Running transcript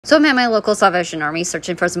So I'm at my local Salvation Army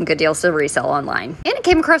searching for some good deals to resell online. And I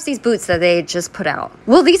came across these boots that they had just put out.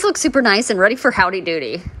 Well, these look super nice and ready for howdy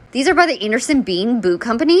doody. These are by the Anderson Bean Boot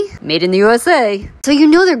Company, made in the USA. So you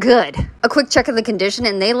know they're good. A quick check of the condition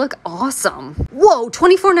and they look awesome. Whoa,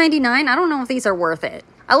 $24.99? I don't know if these are worth it.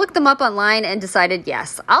 I looked them up online and decided,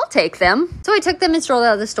 yes, I'll take them. So I took them and strolled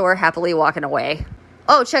out of the store, happily walking away.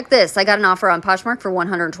 Oh, check this. I got an offer on Poshmark for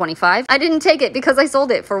 $125. I didn't take it because I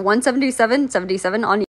sold it for $177.77 on